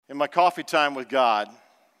In my coffee time with God,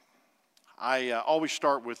 I always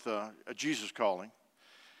start with a Jesus calling.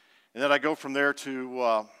 And then I go from there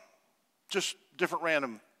to just different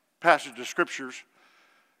random passages of scriptures.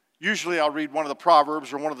 Usually I'll read one of the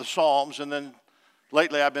Proverbs or one of the Psalms, and then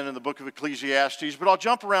lately I've been in the book of Ecclesiastes, but I'll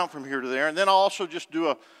jump around from here to there, and then I'll also just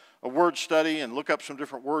do a word study and look up some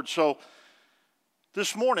different words. So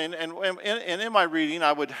this morning, and in my reading,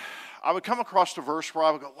 I would come across a verse where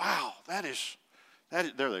I would go, wow, that is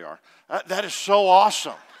there they are. That is so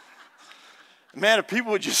awesome. Man, if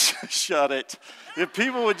people would just shut it, if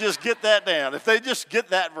people would just get that down, if they just get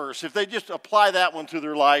that verse, if they just apply that one to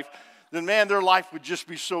their life, then man, their life would just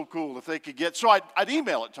be so cool if they could get. So I'd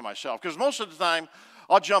email it to myself, because most of the time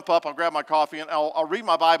I'll jump up, I'll grab my coffee, and I'll read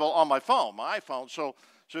my Bible on my phone, my iPhone. So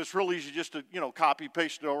it's real easy just to copy,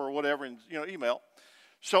 paste it over or whatever, and email.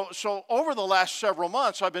 So over the last several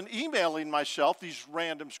months, I've been emailing myself these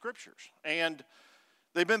random scriptures, and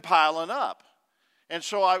they've been piling up. And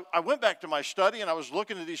so I went back to my study, and I was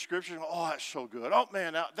looking at these scriptures, and oh, that's so good. Oh,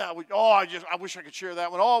 man, I wish I could share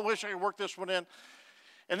that one. Oh, I wish I could work this one in.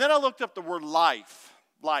 And then I looked up the word life.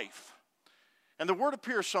 And the word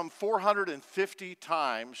appears some 450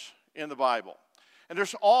 times in the Bible. And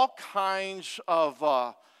there's all kinds of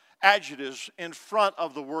adjectives in front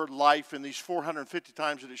of the word life in these 450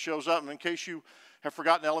 times that it shows up. And in case you have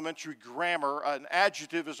forgotten elementary grammar, an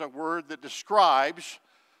adjective is a word that describes,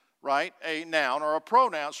 right, a noun or a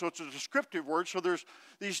pronoun. So it's a descriptive word. So there's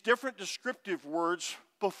these different descriptive words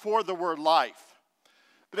before the word life.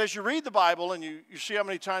 But as you read the Bible and you see how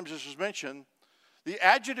many times this is mentioned, the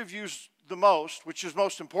adjective used the most, which is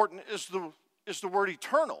most important, is the word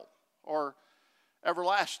eternal or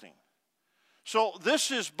everlasting. So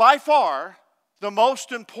this is by far the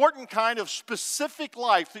most important kind of specific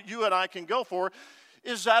life that you and I can go for,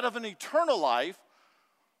 is that of an eternal life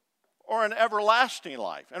or an everlasting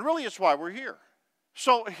life. And really it's why we're here.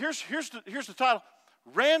 So here's the title: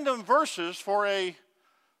 Random Verses for a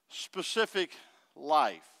Specific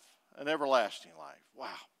Life, an Everlasting Life. Wow.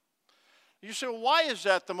 You say, well, why is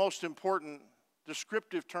that the most important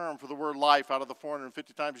descriptive term for the word life out of the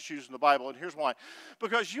 450 times it's used in the Bible? And here's why.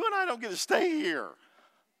 Because you and I don't get to stay here.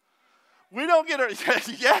 We don't get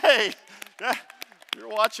to, yay. You're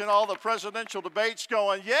watching all the presidential debates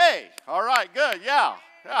going, yay. All right, good, yeah.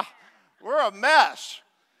 We're a mess,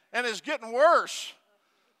 and it's getting worse.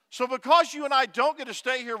 So because you and I don't get to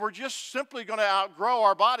stay here, we're just simply going to outgrow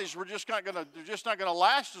our bodies. They're just not going to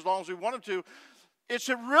last as long as we want them to. It's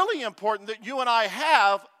really important that you and I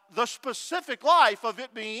have the specific life of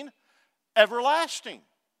it being everlasting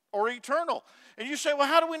or eternal. And you say, well,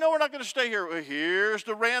 how do we know we're not going to stay here? Well, here's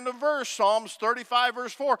the random verse, Psalms 35,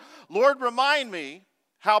 verse 4. Lord, remind me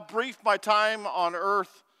how brief my time on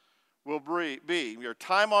earth will be. Your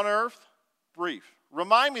time on earth, brief.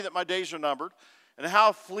 Remind me that my days are numbered and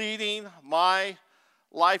how fleeting my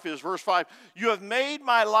life is. Verse 5, you have made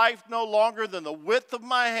my life no longer than the width of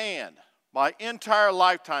my hand. My entire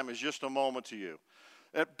lifetime is just a moment to you.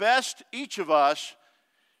 At best, each of us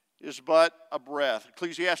is but a breath.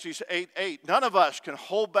 Ecclesiastes 8:8. None of us can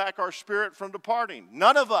hold back our spirit from departing.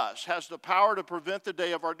 None of us has the power to prevent the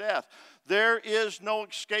day of our death. There is no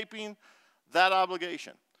escaping that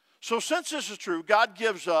obligation. So since this is true, God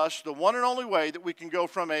gives us the one and only way that we can go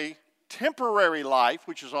from a temporary life,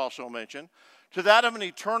 which is also mentioned, to that of an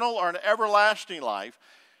eternal or an everlasting life,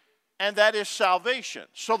 and that is salvation.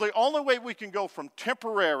 So the only way we can go from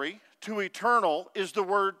temporary to eternal is the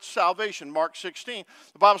word salvation. Mark 16.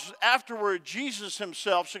 The Bible says, afterward Jesus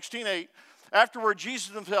himself, 16:8, afterward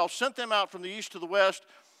Jesus himself sent them out from the east to the west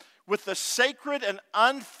with the sacred and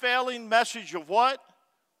unfailing message of what?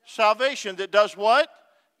 Salvation that does what?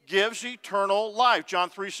 Gives eternal life. John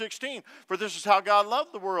 3:16. For this is how God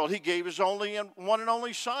loved the world. He gave his only and one and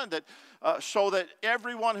only Son, that so that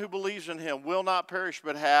everyone who believes in him will not perish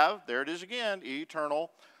but have, there it is again,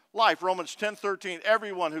 eternal life. Romans 10:13.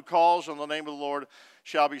 Everyone who calls on the name of the Lord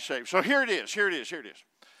shall be saved. So here it is.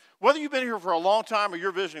 Whether you've been here for a long time or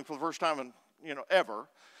you're visiting for the first time ever,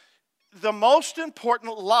 the most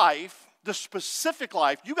important life, the specific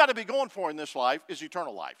life you got to be going for in this life is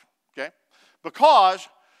eternal life. Okay? Because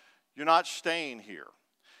you're not staying here.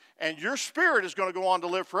 And your spirit is going to go on to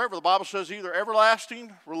live forever. The Bible says either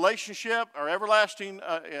everlasting relationship or everlasting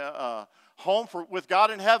home with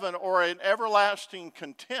God in heaven or an everlasting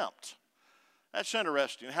contempt. That's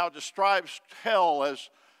interesting, how it describes hell as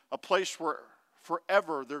a place where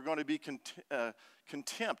forever they're going to be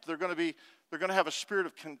contempt. They're going to have a spirit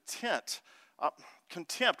of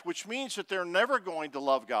contempt, which means that they're never going to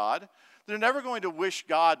love God. They're never going to wish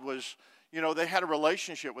God was they had a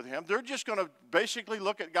relationship with him. They're just going to basically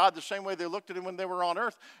look at God the same way they looked at him when they were on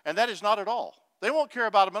earth, and that is not at all. They won't care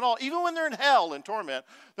about him at all. Even when they're in hell in torment,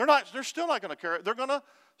 they're still not going to care. They're going to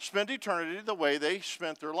spend eternity the way they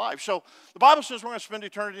spent their life. So the Bible says we're going to spend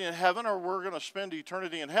eternity in heaven or we're going to spend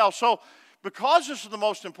eternity in hell. So because this is the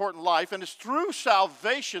most important life, and it's through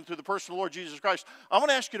salvation through the person of the Lord Jesus Christ, I'm going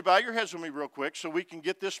to ask you to bow your heads with me real quick so we can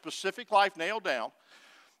get this specific life nailed down.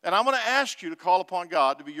 And I'm going to ask you to call upon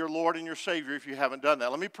God to be your Lord and your Savior if you haven't done that.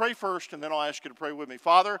 Let me pray first, and then I'll ask you to pray with me.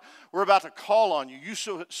 Father, we're about to call on you. You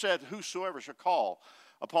said, whosoever shall call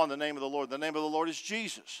upon the name of the Lord. The name of the Lord is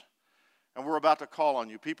Jesus. And we're about to call on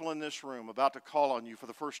you. People in this room about to call on you for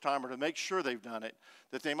the first time or to make sure they've done it,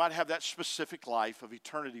 that they might have that specific life of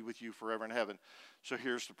eternity with you forever in heaven. So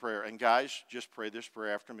here's the prayer. And guys, just pray this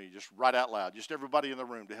prayer after me. Just right out loud. Just everybody in the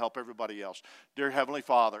room to help everybody else. Dear Heavenly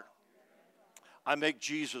Father, I make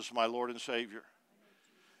Jesus my Lord and Savior.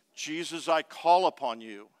 Jesus, I call upon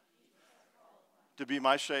you to be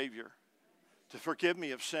my Savior, to forgive me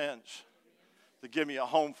of sins, to give me a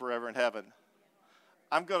home forever in heaven.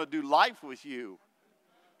 I'm going to do life with you,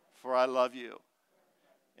 for I love you.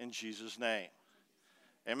 In Jesus' name,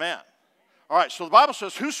 amen. All right, so the Bible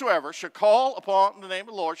says, whosoever shall call upon the name of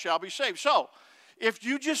the Lord shall be saved. So, if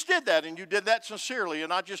you just did that, and you did that sincerely, and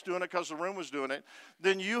not just doing it because the room was doing it,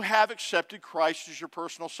 then you have accepted Christ as your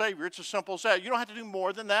personal Savior. It's as simple as that. You don't have to do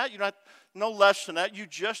more than that. You don't have no less than that. You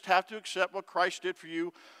just have to accept what Christ did for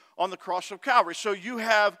you on the cross of Calvary. So you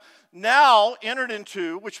have now entered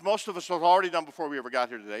into, which most of us have already done before we ever got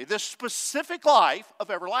here today, this specific life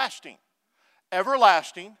of everlasting.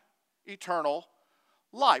 Everlasting, eternal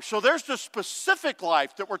life. So there's the specific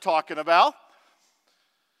life that we're talking about.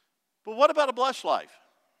 But what about a blessed life?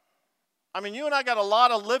 I mean, you and I got a lot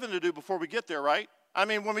of living to do before we get there, right? I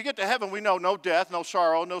mean, when we get to heaven, we know no death, no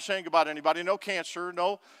sorrow, no saying goodbye to anybody, no cancer,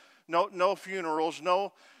 no funerals,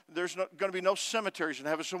 there's going to be no cemeteries in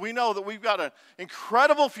heaven. So we know that we've got an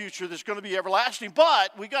incredible future that's going to be everlasting,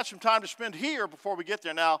 but we got some time to spend here before we get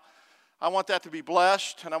there. Now, I want that to be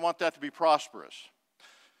blessed, and I want that to be prosperous.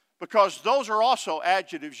 Because those are also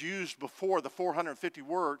adjectives used before the 450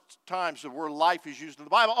 times the word life is used in the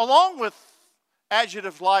Bible, along with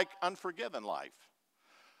adjectives like unforgiven life,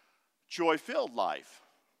 joy-filled life,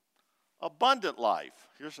 abundant life.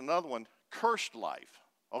 Here's another one, cursed life.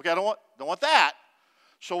 Okay, I don't want that.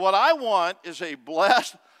 So what I want is a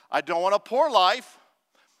blessed, I don't want a poor life.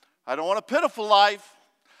 I don't want a pitiful life.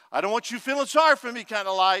 I don't want you feeling sorry for me kind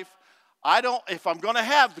of life. If I'm going to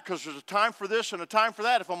have, because there's a time for this and a time for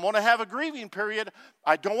that, if I'm going to have a grieving period,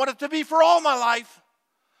 I don't want it to be for all my life.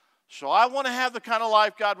 So I want to have the kind of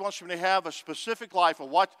life God wants me to have, a specific life of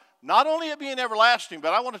what, not only it being everlasting,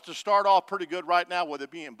 but I want it to start off pretty good right now with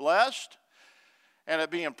it being blessed and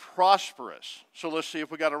it being prosperous. So let's see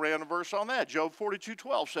if we got a random verse on that. Job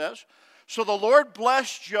 42:12 says, so the Lord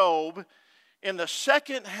blessed Job in the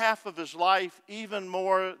second half of his life even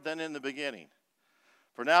more than in the beginning.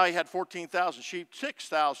 For now he had 14,000 sheep,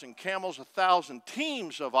 6,000 camels, 1,000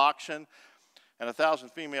 teams of oxen, and 1,000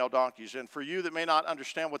 female donkeys. And for you that may not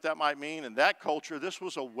understand what that might mean, in that culture, this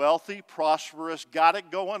was a wealthy, prosperous, got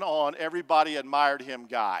it going on, everybody admired him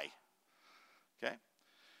guy. Okay?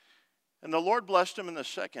 And the Lord blessed him in the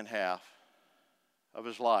second half of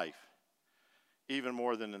his life, even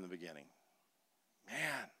more than in the beginning.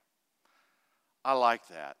 Man, I like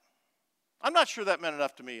that. I'm not sure that meant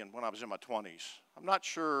enough to me when I was in my 20s. I'm not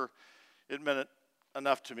sure it meant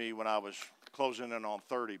enough to me when I was closing in on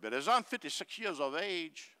 30. But as I'm 56 years of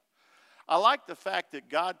age, I like the fact that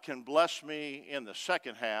God can bless me in the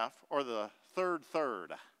second half or the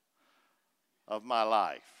third of my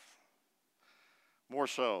life, more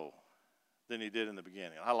so than he did in the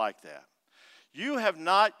beginning. I like that. You have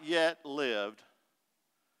not yet lived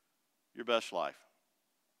your best life.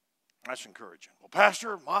 That's encouraging. Well,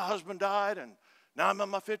 Pastor, my husband died, and now I'm in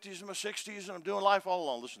my 50s and my 60s, and I'm doing life all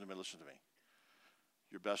alone. Listen to me.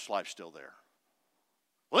 Your best life's still there.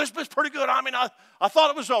 Well, this bit's pretty good. I mean, I thought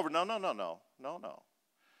it was over. No.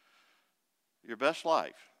 Your best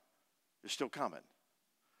life is still coming.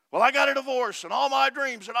 Well, I got a divorce, and all my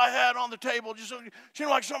dreams that I had on the table just seemed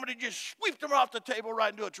like somebody just swept them off the table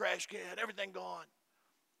right into a trash can. Everything gone.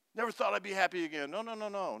 Never thought I'd be happy again.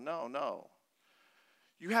 No.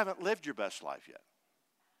 You haven't lived your best life yet.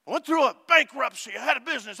 I went through a bankruptcy. I had a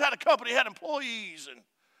business, had a company, had employees, and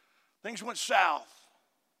things went south.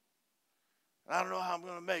 And I don't know how I'm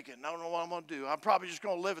going to make it, and I don't know what I'm going to do. I'm probably just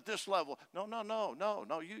going to live at this level. No.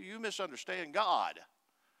 You misunderstand God.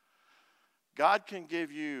 God can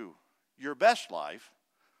give you your best life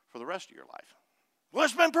for the rest of your life. Well,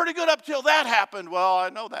 it's been pretty good up till that happened. Well, I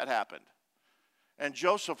know that happened. And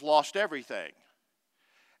Joseph lost everything.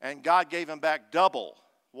 And God gave him back double.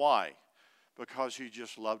 Why? Because he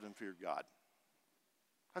just loved and feared God.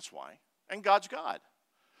 That's why. And God's God.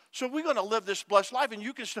 So we're going to live this blessed life, and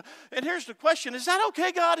you can. And here's the question: is that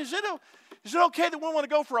okay, God? Is it okay that we want to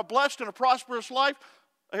go for a blessed and a prosperous life?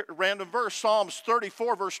 A random verse, Psalms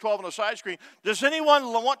 34, verse 12 on the side screen. Does anyone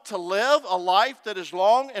want to live a life that is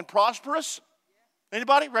long and prosperous?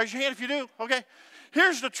 Anybody? Raise your hand if you do. Okay.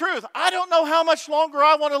 Here's the truth: I don't know how much longer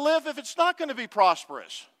I want to live if it's not going to be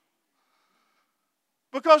prosperous.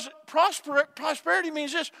 Because prosperity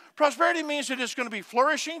means this. Prosperity means that it's going to be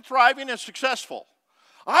flourishing, thriving, and successful.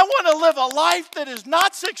 I want to live a life that is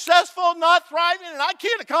not successful, not thriving, and I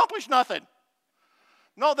can't accomplish nothing.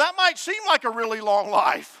 No, that might seem like a really long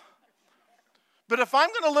life. But if I'm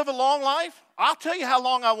going to live a long life, I'll tell you how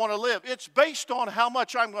long I want to live. It's based on how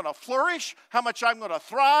much I'm going to flourish, how much I'm going to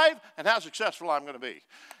thrive, and how successful I'm going to be.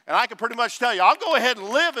 And I can pretty much tell you, I'll go ahead and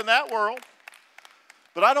live in that world.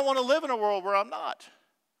 But I don't want to live in a world where I'm not.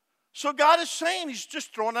 So God is saying, he's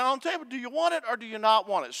just throwing it on the table. Do you want it or do you not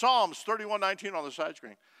want it? Psalms 31:19 on the side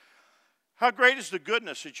screen. How great is the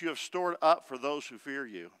goodness that you have stored up for those who fear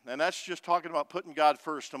you. And that's just talking about putting God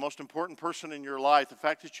first, the most important person in your life, the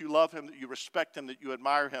fact that you love him, that you respect him, that you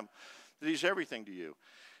admire him, that he's everything to you.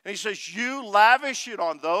 And he says, you lavish it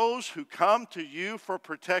on those who come to you for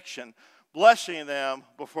protection, blessing them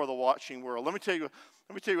before the watching world. Let me tell you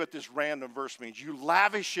what this random verse means. You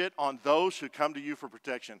lavish it on those who come to you for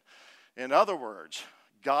protection. In other words,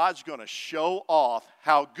 God's going to show off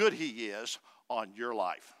how good he is on your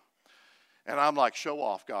life. And I'm like, show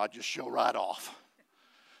off, God. Just show right off.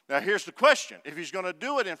 Now, here's the question. If he's going to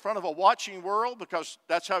do it in front of a watching world, because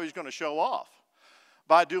that's how he's going to show off,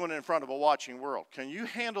 by doing it in front of a watching world, can you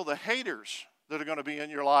handle the haters that are going to be in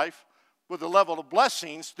your life with the level of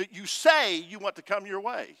blessings that you say you want to come your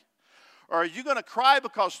way? Or are you going to cry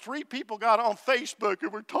because 3 people got on Facebook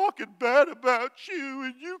and were talking bad about you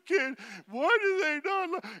and you can't, why do they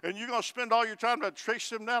not? And you're going to spend all your time to trace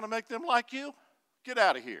them down and make them like you? Get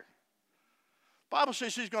out of here. The Bible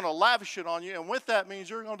says he's going to lavish it on you, and with that means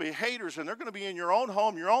there are going to be haters, and they're going to be in your own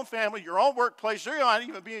home, your own family, your own workplace. They're not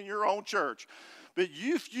even be in your own church. But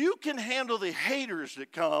if you can handle the haters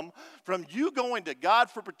that come from you going to God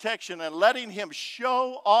for protection and letting him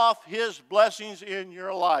show off his blessings in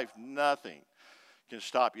your life, nothing can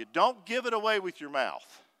stop you. Don't give it away with your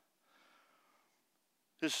mouth.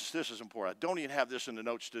 This is important. I don't even have this in the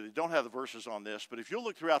notes today. Don't have the verses on this. But if you'll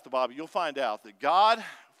look throughout the Bible, you'll find out that God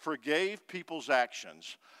forgave people's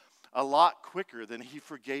actions a lot quicker than he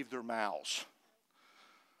forgave their mouths.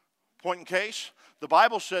 Point in case, the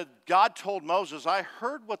Bible said God told Moses, I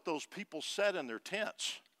heard what those people said in their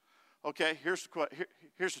tents. Okay, here's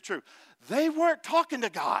the truth. They weren't talking to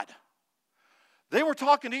God. They were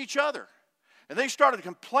talking to each other. And they started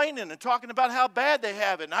complaining and talking about how bad they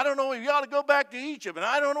have it. And I don't know if you ought to go back to Egypt. And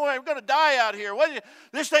I don't know if we're going to die out here.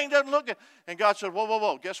 This thing doesn't look good. And God said, whoa, whoa,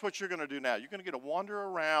 whoa. Guess what you're going to do now? You're going to get to wander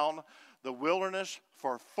around the wilderness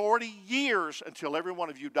for 40 years until every one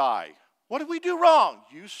of you die. What did we do wrong?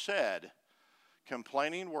 You said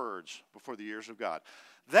complaining words before the ears of God.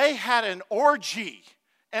 They had an orgy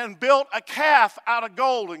and built a calf out of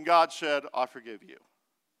gold. And God said, I forgive you.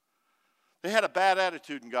 They had a bad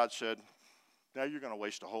attitude. And God said, now you're going to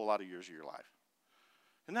waste a whole lot of years of your life.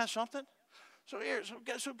 Isn't that something? So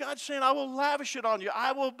God's saying, I will lavish it on you.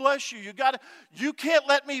 I will bless you. You can't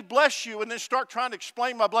let me bless you and then start trying to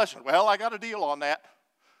explain my blessing. Well, I got a deal on that.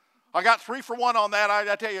 I got 3 for 1 on that.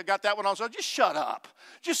 I tell you, I got that one on. So just shut up.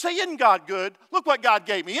 Just say, isn't God good? Look what God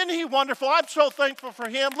gave me. Isn't he wonderful? I'm so thankful for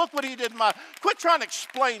him. Look what he did in my... Quit trying to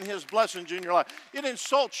explain his blessings in your life. It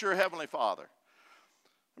insults your heavenly Father.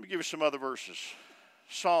 Let me give you some other verses.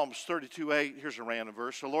 Psalms 32:8, here's a random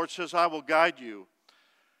verse. The Lord says, I will guide you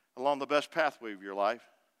along the best pathway of your life.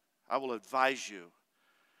 I will advise you,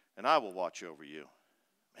 and I will watch over you.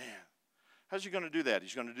 Man, how's he going to do that?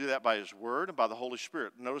 He's going to do that by his word and by the Holy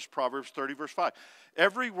Spirit. Notice Proverbs 30, verse 5.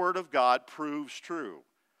 Every word of God proves true.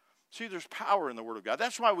 See, there's power in the Word of God.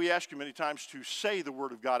 That's why we ask you many times to say the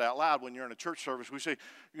Word of God out loud when you're in a church service. We say,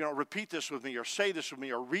 repeat this with me, or say this with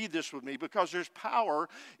me, or read this with me, because there's power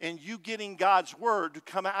in you getting God's Word to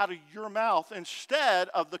come out of your mouth instead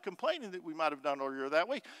of the complaining that we might have done earlier that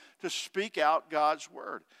week, to speak out God's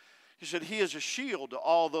Word. He said, he is a shield to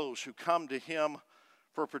all those who come to him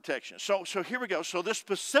for protection. So here we go. So this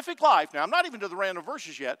specific life, now I'm not even to the random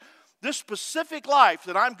verses yet. This specific life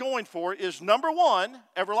that I'm going for is, number 1,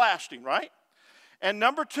 everlasting, right? And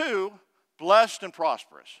number 2, blessed and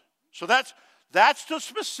prosperous. So that's the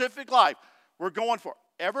specific life we're going for.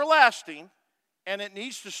 Everlasting, and it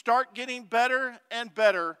needs to start getting better and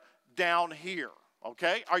better down here.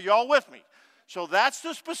 Okay? Are you all with me? So that's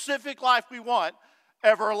the specific life we want.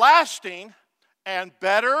 Everlasting and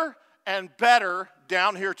better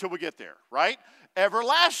down here till we get there, right?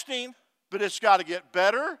 Everlasting, but it's got to get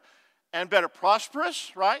better and better.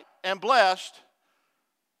 Prosperous, right? And blessed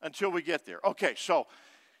until we get there. Okay, so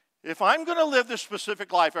if I'm going to live this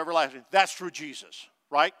specific life, everlasting, that's through Jesus,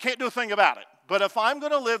 right? Can't do a thing about it. But if I'm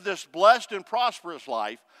going to live this blessed and prosperous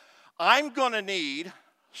life, I'm going to need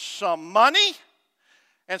some money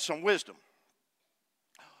and some wisdom.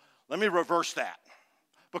 Let me reverse that.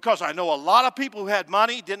 Because I know a lot of people who had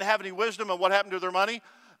money, didn't have any wisdom, and what happened to their money?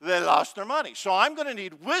 They lost their money. So I'm going to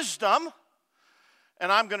need wisdom, and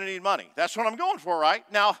I'm going to need money. That's what I'm going for, right?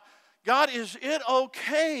 Now, God, is it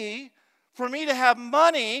okay for me to have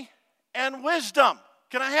money and wisdom?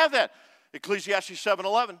 Can I have that? Ecclesiastes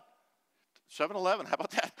 7:11. 7:11, how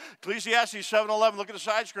about that? Ecclesiastes 7:11, look at the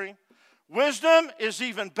side screen. Wisdom is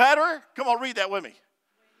even better. Come on, read that with me.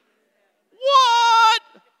 What?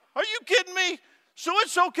 Are you kidding me? So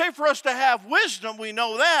it's okay for us to have wisdom, we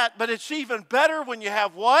know that, but it's even better when you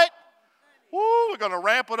have what? Woo, we're going to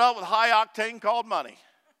ramp it up with high octane called money.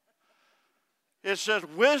 It says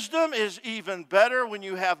wisdom is even better when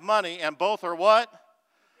you have money, and both are what?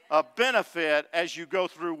 A benefit as you go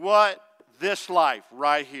through what? This life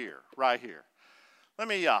right here, right here. Let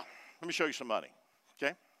me show you some money,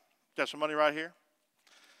 okay? Got some money right here.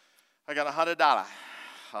 I got $100.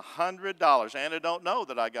 $100. Anna don't know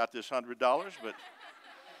that I got this $100, but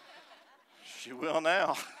she will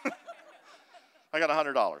now. I got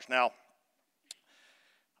 $100. Now,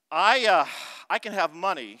 I can have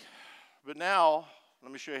money, but now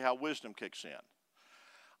let me show you how wisdom kicks in.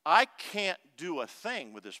 I can't do a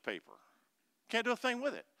thing with this paper. Can't do a thing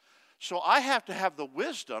with it. So I have to have the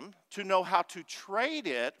wisdom to know how to trade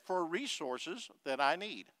it for resources that I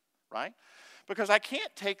need, right? Because I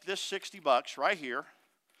can't take this $60 right here,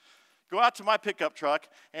 go out to my pickup truck,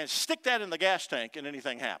 and stick that in the gas tank and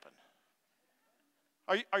anything happen.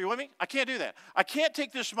 Are you with me? I can't do that. I can't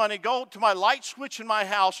take this money, go to my light switch in my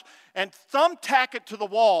house, and thumbtack it to the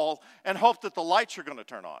wall and hope that the lights are going to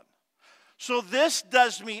turn on. So this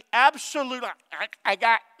does me absolutely,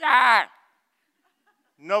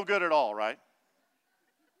 no good at all, right?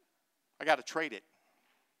 I got to trade it.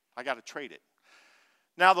 I got to trade it.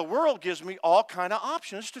 Now the world gives me all kind of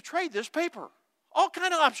options to trade this paper. All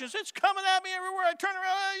kind of options. It's coming at me everywhere. I turn around,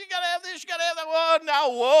 oh, you got to have this, you got to have that. Whoa, now,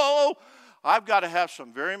 whoa. I've got to have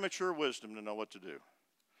some very mature wisdom to know what to do.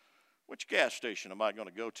 Which gas station am I going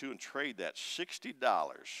to go to and trade that $60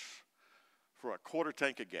 for a quarter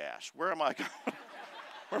tank of gas? Where am I going?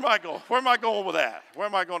 Where am I going? Where am I going with that? What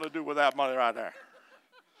am I going to do with that money right there?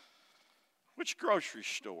 Which grocery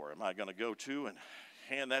store am I going to go to and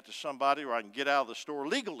hand that to somebody where I can get out of the store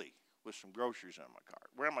legally with some groceries in my cart?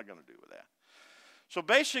 Where am I going to do with that? So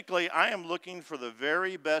basically, I am looking for the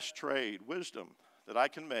very best trade, wisdom, that I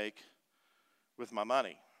can make with my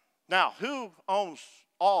money. Now, who owns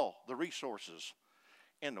all the resources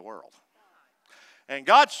in the world? And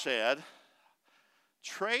God said,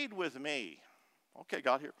 trade with me. Okay,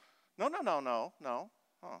 God, here. No.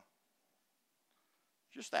 Huh.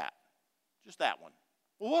 Just that one.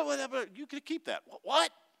 Well, what, you could keep that. What?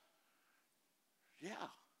 Yeah.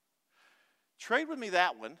 Trade with me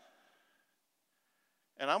that one,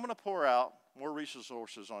 and I'm going to pour out more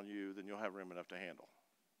resources on you than you'll have room enough to handle.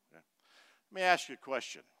 Okay? Let me ask you a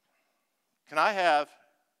question. Can I have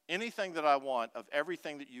anything that I want of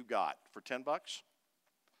everything that you got for $10?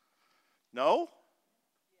 No?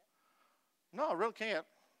 No, I really can't.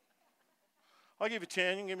 I'll give you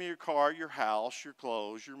 10, you can give me your car, your house, your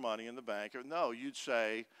clothes, your money in the bank. No, you'd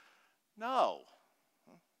say, no.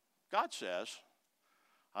 God says,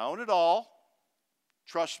 I own it all.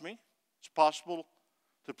 Trust me. It's possible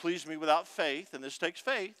to please me without faith, and this takes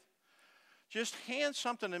faith. Just hand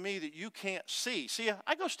something to me that you can't see. See,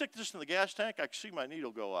 I go stick this in the gas tank, I see my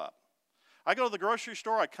needle go up. I go to the grocery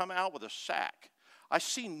store, I come out with a sack. I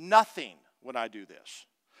see nothing when I do this.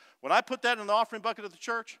 When I put that in the offering bucket of the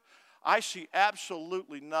church, I see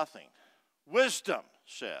absolutely nothing. Wisdom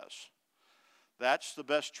says, that's the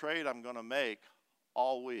best trade I'm going to make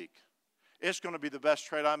all week. It's going to be the best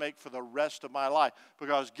trade I make for the rest of my life,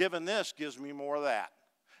 because giving this gives me more of that.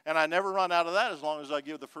 And I never run out of that as long as I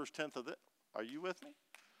give the first tenth of it. Are you with me?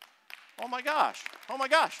 Oh my gosh. Oh my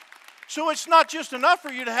gosh. So it's not just enough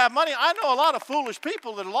for you to have money. I know a lot of foolish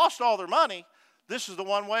people that have lost all their money. This is the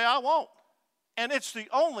one way I won't. And it's the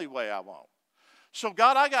only way I won't. So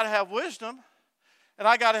God, I got to have wisdom, and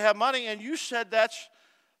I got to have money, and you said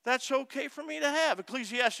that's okay for me to have.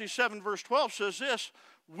 Ecclesiastes 7 verse 12 says this,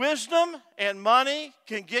 wisdom and money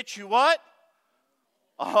can get you what?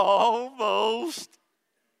 almost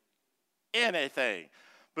anything.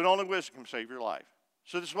 But only wisdom can save your life.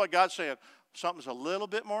 So this is what God's saying. Something's a little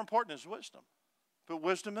bit more important is wisdom. But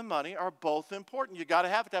wisdom and money are both important. You got to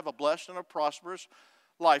have a blessed and a prosperous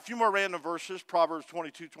life. A few more random verses, Proverbs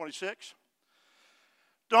 22:26.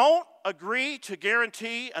 Don't agree to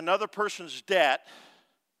guarantee another person's debt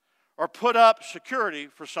or put up security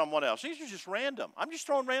for someone else. These are just random. I'm just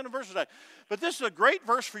throwing random verses out. But this is a great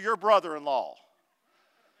verse for your brother-in-law.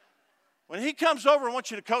 When he comes over and wants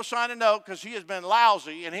you to co-sign a note because he has been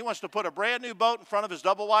lousy and he wants to put a brand new boat in front of his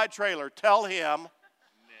double-wide trailer, tell him. No.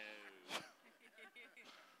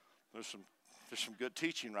 There's some good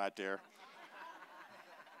teaching right there.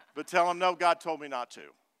 But tell him, no, God told me not to.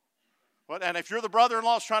 What? And if you're the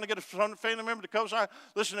brother-in-law that's trying to get a family member to co-sign,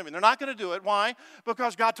 listen to me. They're not going to do it. Why?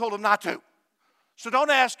 Because God told them not to. So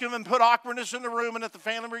don't ask him and put awkwardness in the room and at the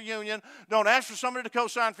family reunion. Don't ask for somebody to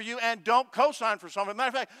co-sign for you, and don't co-sign for somebody. Matter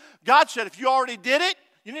of fact, God said if you already did it,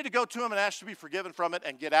 you need to go to him and ask to be forgiven from it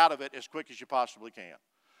and get out of it as quick as you possibly can.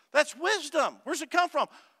 That's wisdom. Where's it come from?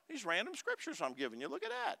 These random scriptures I'm giving you. Look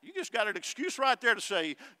at that. You just got an excuse right there to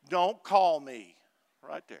say, don't call me.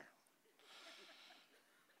 Right there.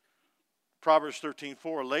 Proverbs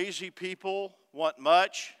 13:4, lazy people want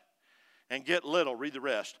much and get little. Read the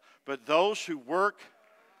rest. But those who work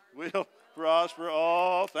will prosper.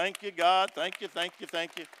 Oh, thank you, God. Thank you, thank you,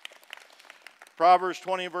 thank you. Proverbs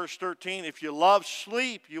 20 verse 13, if you love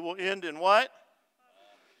sleep, you will end in what?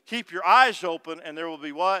 Keep your eyes open and there will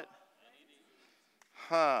be what?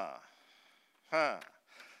 That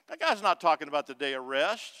guy's not talking about the day of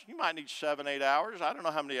rest. You might need 7-8 hours. I don't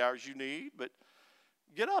know how many hours you need, but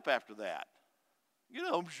get up after that. You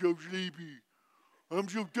know, I'm so sleepy. I'm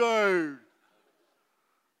so tired.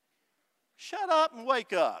 Shut up and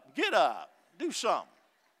wake up. Get up. Do something.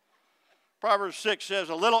 Proverbs 6 says,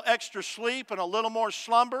 a little extra sleep and a little more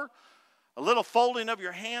slumber, a little folding of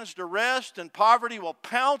your hands to rest, and poverty will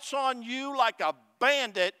pounce on you like a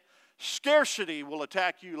bandit. Scarcity will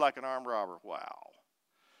attack you like an armed robber. Wow.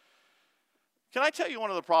 Can I tell you one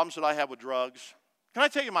of the problems that I have with drugs? Can I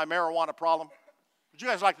tell you my marijuana problem? Would you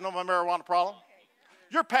guys like to know my marijuana problem?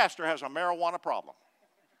 Your pastor has a marijuana problem.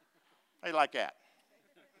 How you like that?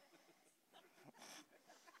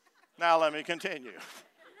 Now let me continue.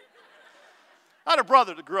 I had a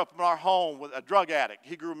brother that grew up in our home with a drug addict.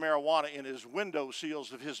 He grew marijuana in his window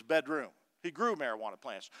sills of his bedroom. He grew marijuana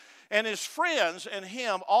plants. And his friends and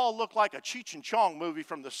him all looked like a Cheech and Chong movie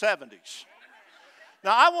from the 70s.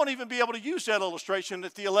 Now, I won't even be able to use that illustration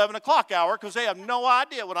at the 11 o'clock hour because they have no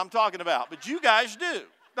idea what I'm talking about. But you guys do,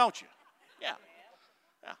 don't you? Yeah.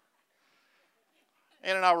 Yeah.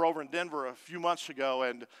 Ann and I were over in Denver a few months ago,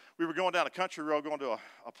 and we were going down a country road, going to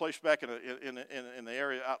a place back in the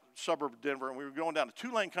area, suburb of Denver, and we were going down a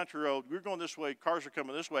 2-lane country road. We were going this way. Cars were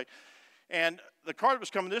coming this way. And the car that was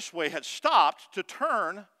coming this way had stopped to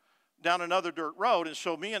turn down another dirt road, and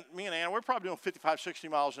so me and Anna, we're probably doing 55, 60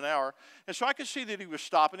 miles an hour, and so I could see that he was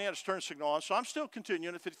stopping. He had his turn signal on, so I'm still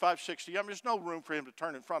continuing at 55, 60. I mean, there's no room for him to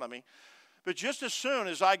turn in front of me. But just as soon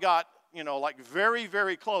as I got, like very,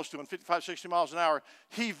 very close to him, 55, 60 miles an hour,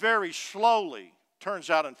 he very slowly turns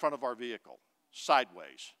out in front of our vehicle,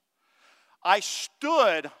 sideways. I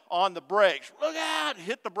stood on the brakes. Look out,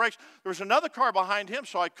 hit the brakes. There was another car behind him,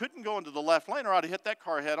 so I couldn't go into the left lane or I'd have hit that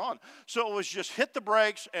car head on. So it was just hit the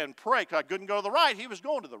brakes and pray. I couldn't go to the right. He was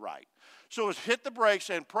going to the right. So it was hit the brakes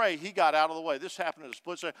and pray. He got out of the way. This happened in a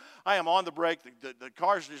split second. I am on the brake. The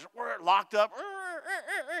car's just locked up,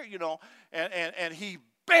 and he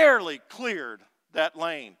barely cleared that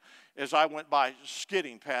lane as I went by,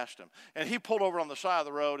 skidding past him. And he pulled over on the side of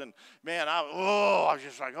the road, and man, I was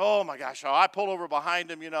just like, oh my gosh. So I pulled over behind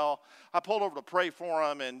him, I pulled over to pray for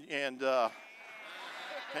him, and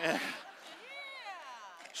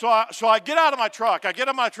so I get out of my truck. I get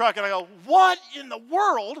in my truck, and I go, what in the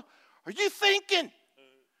world are you thinking?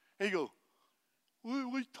 And he goes, what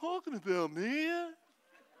are you talking about, man?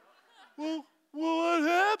 Well, what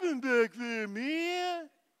happened back there, man?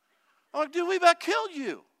 I'm like, dude, we about killed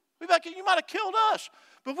you. You might have killed us,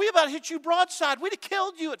 but we about hit you broadside. We'd have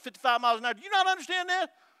killed you at 55 miles an hour. Do you not understand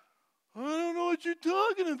that? I don't know what you're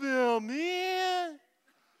talking about, man.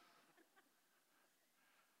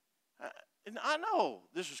 And I know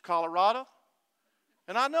this is Colorado,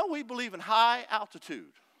 and I know we believe in high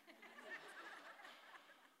altitude.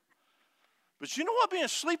 But you know what being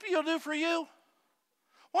sleepy will do for you?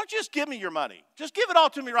 Why don't you just give me your money? Just give it all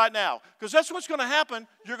to me right now, because that's what's going to happen.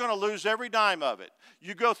 You're going to lose every dime of it.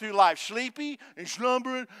 You go through life sleepy and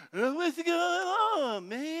slumbering. What's going on,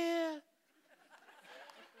 man?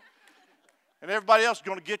 And everybody else is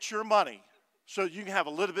going to get your money so you can have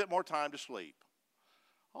a little bit more time to sleep.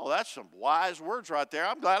 Oh, that's some wise words right there.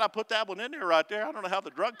 I'm glad I put that one in there right there. I don't know how the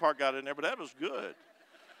drug part got in there, but that was good.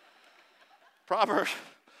 Proverbs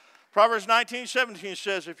 19:17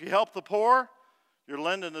 says, if you help the poor, you're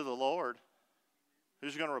lending to the Lord.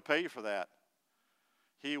 Who's going to repay you for that?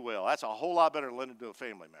 He will. That's a whole lot better than lending to a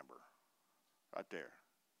family member. Right there.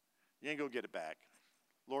 You ain't going to get it back.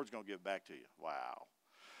 The Lord's going to give it back to you. Wow.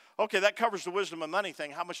 Okay, that covers the wisdom and money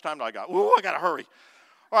thing. How much time do I got? Ooh, I got to hurry.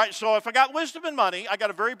 All right, so if I got wisdom and money, I got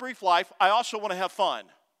a very brief life. I also want to have fun,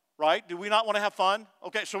 right? Do we not want to have fun?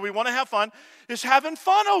 Okay, so we want to have fun. Is having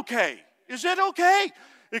fun okay? Is it okay?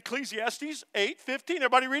 Ecclesiastes 8:15.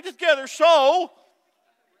 Everybody read it together. So,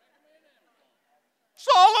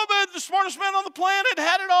 Solomon, the smartest man on the planet,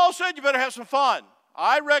 had it all, said you better have some fun.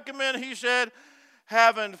 I recommend, he said,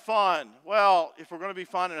 having fun. Well, if we're going to be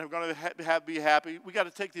fun and we're going to be happy, we got to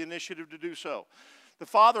take the initiative to do so. The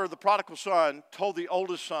father of the prodigal son told the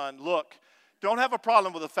oldest son, look, don't have a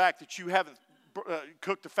problem with the fact that you haven't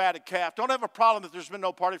cooked a fatted calf. Don't have a problem that there's been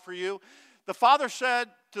no party for you. The father said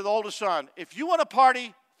to the oldest son, if you want a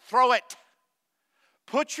party, throw it.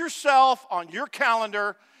 Put yourself on your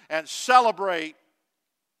calendar and celebrate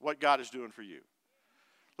what God is doing for you.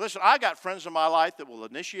 Listen, I got friends in my life that will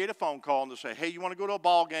initiate a phone call and they'll say, hey, you want to go to a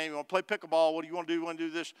ball game? You want to play pickleball? What do you want to do? You want to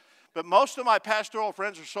do this? But most of my pastoral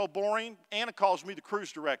friends are so boring, Anna calls me the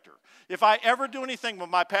cruise director. If I ever do anything with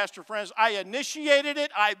my pastor friends, I initiated it,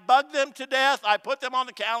 I bugged them to death, I put them on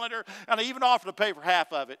the calendar, and I even offer to pay for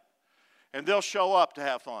half of it. And they'll show up to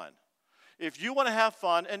have fun. If you want to have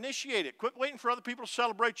fun, initiate it. Quit waiting for other people to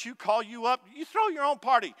celebrate you, call you up. You throw your own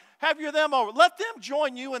party. Have them over. Let them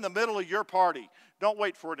join you in the middle of your party. Don't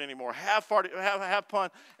wait for it anymore. Have fun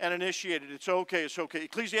and initiate it. It's okay. It's okay.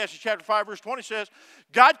 Ecclesiastes chapter 5, verse 20 says,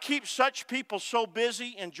 God keeps such people so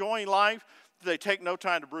busy enjoying life that they take no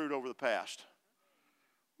time to brood over the past.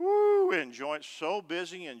 Woo, so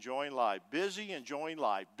busy enjoying life. Busy enjoying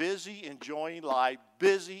life. Busy enjoying life.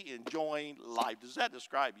 Busy enjoying life. Does that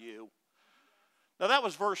describe you? Now that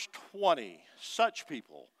was verse 20. Such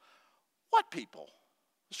people. What people?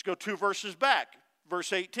 Let's go 2 verses back.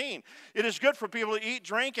 Verse 18. It is good for people to eat,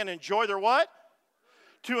 drink, and enjoy their what?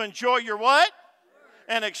 To enjoy your what?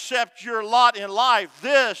 And accept your lot in life.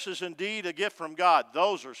 This is indeed a gift from God.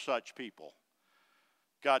 Those are such people.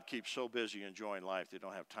 God keeps so busy enjoying life, they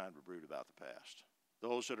don't have time to brood about the past.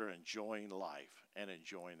 Those that are enjoying life and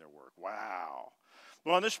enjoying their work. Wow.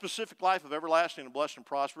 Well, in this specific life of everlasting and blessed and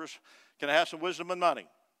prosperous, can I have some wisdom and money?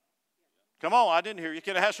 Come on, I didn't hear you.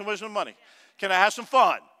 Can I have some wisdom and money? Can I have some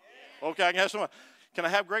fun? Okay, I can have some fun. Can I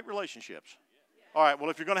have great relationships? All right, well,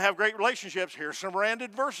 if you're going to have great relationships, here's some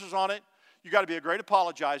branded verses on it. You got to be a great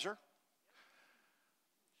apologizer.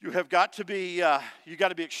 You have got to be,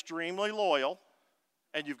 extremely loyal,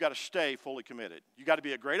 and you've got to stay fully committed. You got to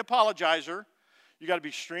be a great apologizer. You got to be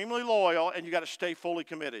extremely loyal, and you got to stay fully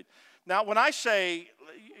committed. Now, when I say,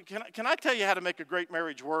 can I tell you how to make a great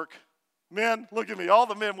marriage work? Men, look at me. All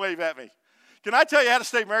the men wave at me. Can I tell you how to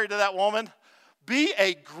stay married to that woman? Be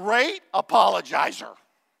a great apologizer.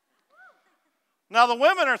 Now, the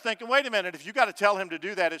women are thinking, wait a minute, if you got to tell him to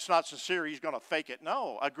do that, it's not sincere, he's going to fake it.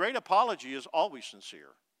 No, a great apology is always sincere.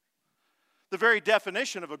 The very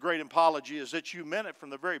definition of a great apology is that you meant it from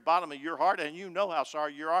the very bottom of your heart and you know how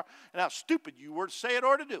sorry you are and how stupid you were to say it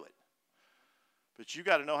or to do it. But you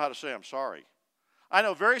got to know how to say, I'm sorry. I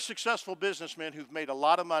know very successful businessmen who've made a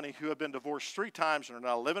lot of money who have been divorced 3 times and are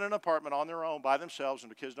now living in an apartment on their own by themselves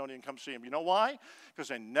and the kids don't even come see them. You know why? Because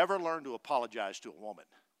they never learned to apologize to a woman.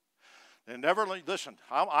 They never learned, listen,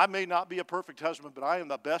 I may not be a perfect husband, but I am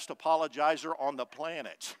the best apologizer on the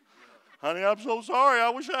planet. Honey, I'm so sorry.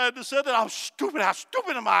 I wish I hadn't said that. I'm stupid. How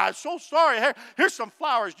stupid am I? I'm so sorry. Here's some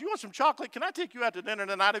flowers. Do you want some chocolate? Can I take you out to dinner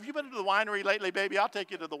tonight? Have you been to the winery lately, baby? I'll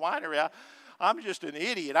take you to the winery. I'm just an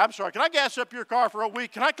idiot. I'm sorry. Can I gas up your car for a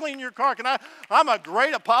week? Can I clean your car? I'm a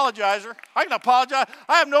great apologizer. I can apologize.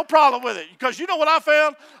 I have no problem with it. Because you know what I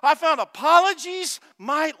found? I found apologies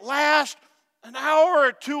might last an hour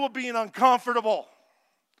or 2 of being uncomfortable.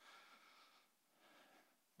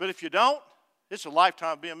 But if you don't, it's a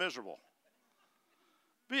lifetime of being miserable.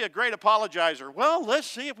 Be a great apologizer. Well, let's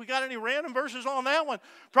see if we got any random verses on that one.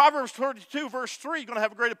 Proverbs 32, verse 3, you're going to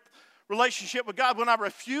have a great relationship with God. When I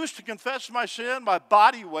refused to confess my sin, my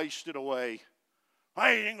body wasted away.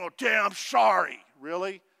 I ain't going to tell you I'm sorry.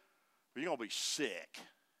 Really? You're going to be sick.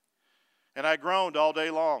 And I groaned all day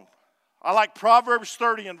long. I like Proverbs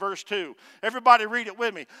 30 and verse 2. Everybody read it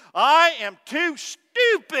with me. I am too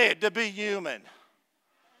stupid to be human.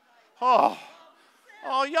 Oh,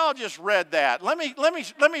 y'all just read that. Let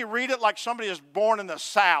me read it like somebody is born in the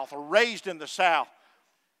South or raised in the South.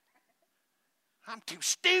 I'm too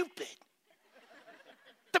stupid.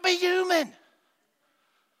 to be human.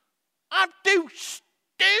 I'm too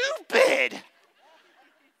stupid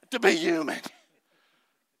to be human.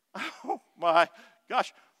 Oh my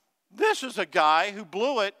gosh. This is a guy who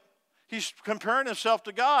blew it. He's comparing himself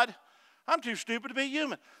to God. I'm too stupid to be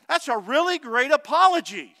human. That's a really great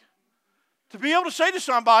apology. To be able to say to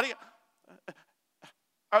somebody,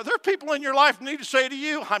 are there people in your life who need to say to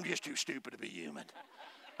you, I'm just too stupid to be human.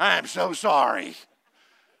 I'm so sorry.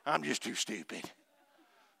 I'm just too stupid.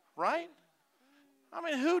 Right? I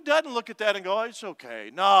mean, who doesn't look at that and go, it's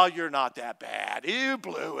okay. No, you're not that bad. You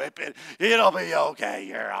blew it, but it'll be okay.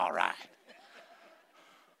 You're all right.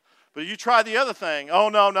 But you try the other thing. Oh,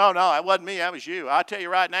 no, it wasn't me. That was you. I tell you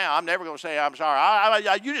right now, I'm never going to say I'm sorry.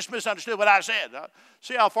 You just misunderstood what I said.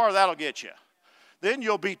 See how far that'll get you. Then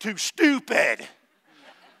you'll be too stupid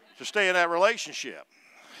to stay in that relationship.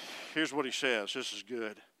 Here's what he says. This is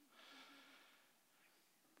good.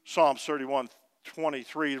 Psalms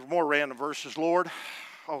 31:23. More random verses. Lord,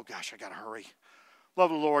 oh gosh, I got to hurry. Love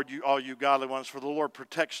the Lord, all you godly ones, for the Lord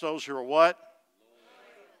protects those who are what?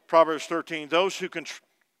 Proverbs 13. Those who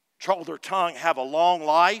control their tongue have a long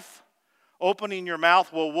life. Opening your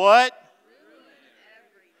mouth will what?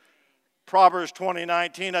 Proverbs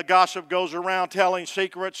 20:19. A gossip goes around telling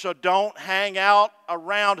secrets, so don't hang out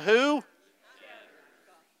around who?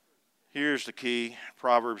 Here's the key.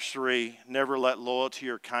 Proverbs 3. Never let loyalty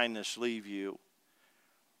or kindness leave you.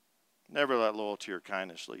 Never let loyalty or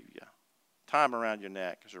kindness leave you. Tie them around your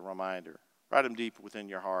neck as a reminder. Write them deep within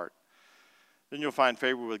your heart. Then you'll find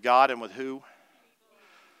favor with God and with who?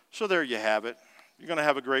 So there you have it. You're going to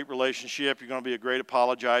have a great relationship. You're going to be a great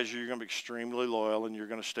apologizer. You're going to be extremely loyal, and you're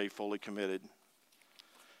going to stay fully committed.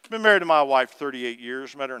 I've been married to my wife 38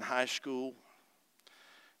 years. Met her in high school.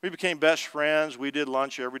 We became best friends. We did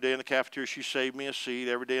lunch every day in the cafeteria. She saved me a seat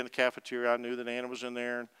every day in the cafeteria. I knew that Anna was in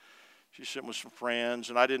there, and she's sitting with some friends,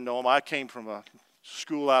 and I didn't know them. I came from a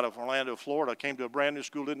school out of Orlando, Florida. I came to a brand new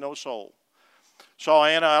school, didn't know a soul. Saw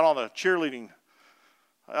Anna out on the cheerleading,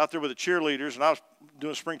 out there with the cheerleaders, and I was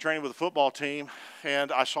doing spring training with the football team,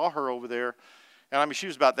 and I saw her over there. And I mean, she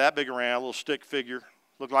was about that big around, a little stick figure,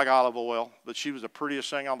 looked like olive oil, but she was the prettiest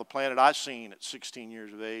thing on the planet I'd seen at 16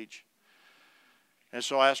 years of age. And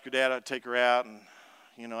so I asked her dad to take her out, and,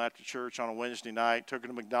 after church on a Wednesday night, took her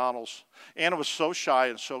to McDonald's. Anna was so shy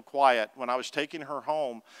and so quiet. When I was taking her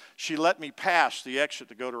home, she let me pass the exit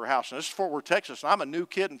to go to her house. And this is Fort Worth, Texas, and I'm a new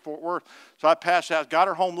kid in Fort Worth. So I passed out, got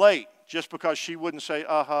her home late, just because she wouldn't say,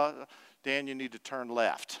 Dan, you need to turn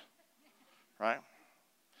left, right?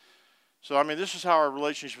 So, I mean, this is how our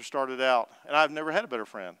relationship started out. And I've never had a better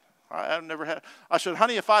friend. I said,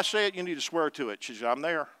 honey, if I say it, you need to swear to it. She said, I'm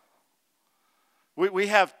there. We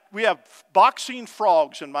have boxing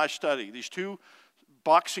frogs in my study, these two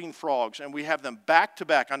boxing frogs, and we have them back to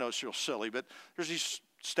back. I know it's real silly, but there's these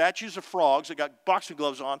statues of frogs that got boxing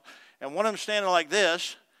gloves on, and one of them standing like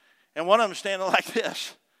this, and one of them standing like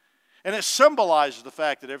this. And it symbolizes the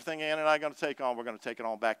fact that everything Ann and I are going to take on, we're going to take it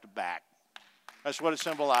on back to back. That's what it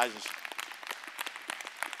symbolizes.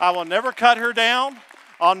 I will never cut her down.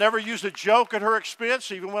 I'll never use a joke at her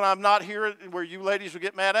expense, even when I'm not here where you ladies will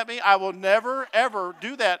get mad at me. I will never, ever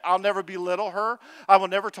do that. I'll never belittle her. I will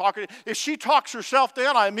never talk. If she talks herself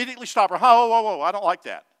down, I immediately stop her. Whoa, I don't like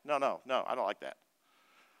that. No, I don't like that.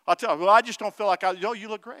 I'll tell her, well, I just don't feel like you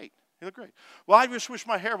look great. You look great. Well, I just wish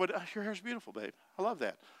my hair would, your hair's beautiful, babe. I love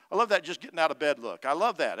that. I love that just getting out of bed look. I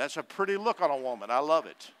love that. That's a pretty look on a woman. I love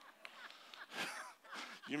it.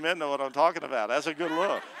 You men know what I'm talking about. That's a good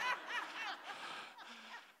look.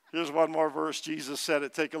 Here's one more verse. Jesus said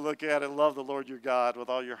it. Take a look at it. Love the Lord your God with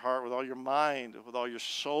all your heart, with all your mind, with all your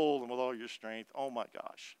soul, and with all your strength. Oh, my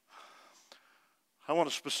gosh. I want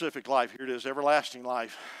a specific life. Here it is, everlasting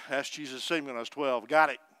life. Asked Jesus to save me when I was 12. Got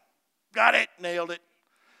it. Nailed it.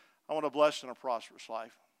 I want a blessed and a prosperous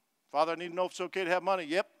life. Father, I need to know if it's okay to have money.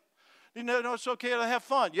 Yep. I need to know if it's okay to have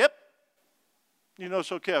fun. Yep. You know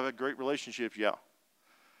it's okay to have a great relationship. Yeah.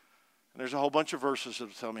 And there's a whole bunch of verses that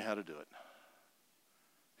will tell me how to do it.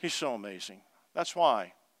 He's so amazing. That's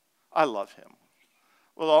why I love him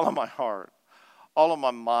with all of my heart, all of my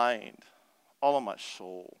mind, all of my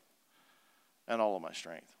soul, and all of my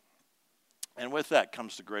strength. And with that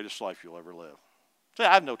comes the greatest life you'll ever live. See,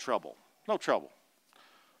 I have no trouble. No trouble.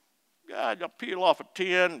 God, I'll peel off a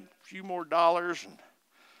 10, a few more dollars, and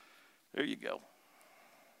there you go.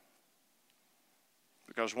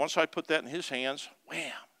 Because once I put that in his hands,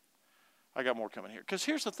 wham, I got more coming here. Because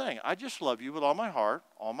here's the thing. I just love you with all my heart,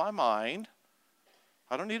 all my mind.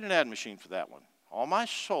 I don't need an ad machine for that one. All my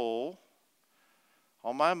soul,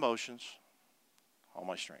 all my emotions, all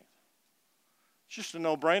my strength. It's just a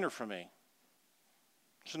no-brainer for me.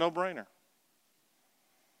 It's a no-brainer.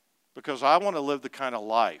 because I want to live the kind of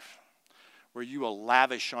life where you will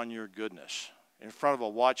lavish on your goodness in front of a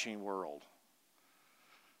watching world,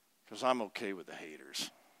 because I'm okay with the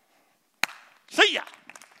haters.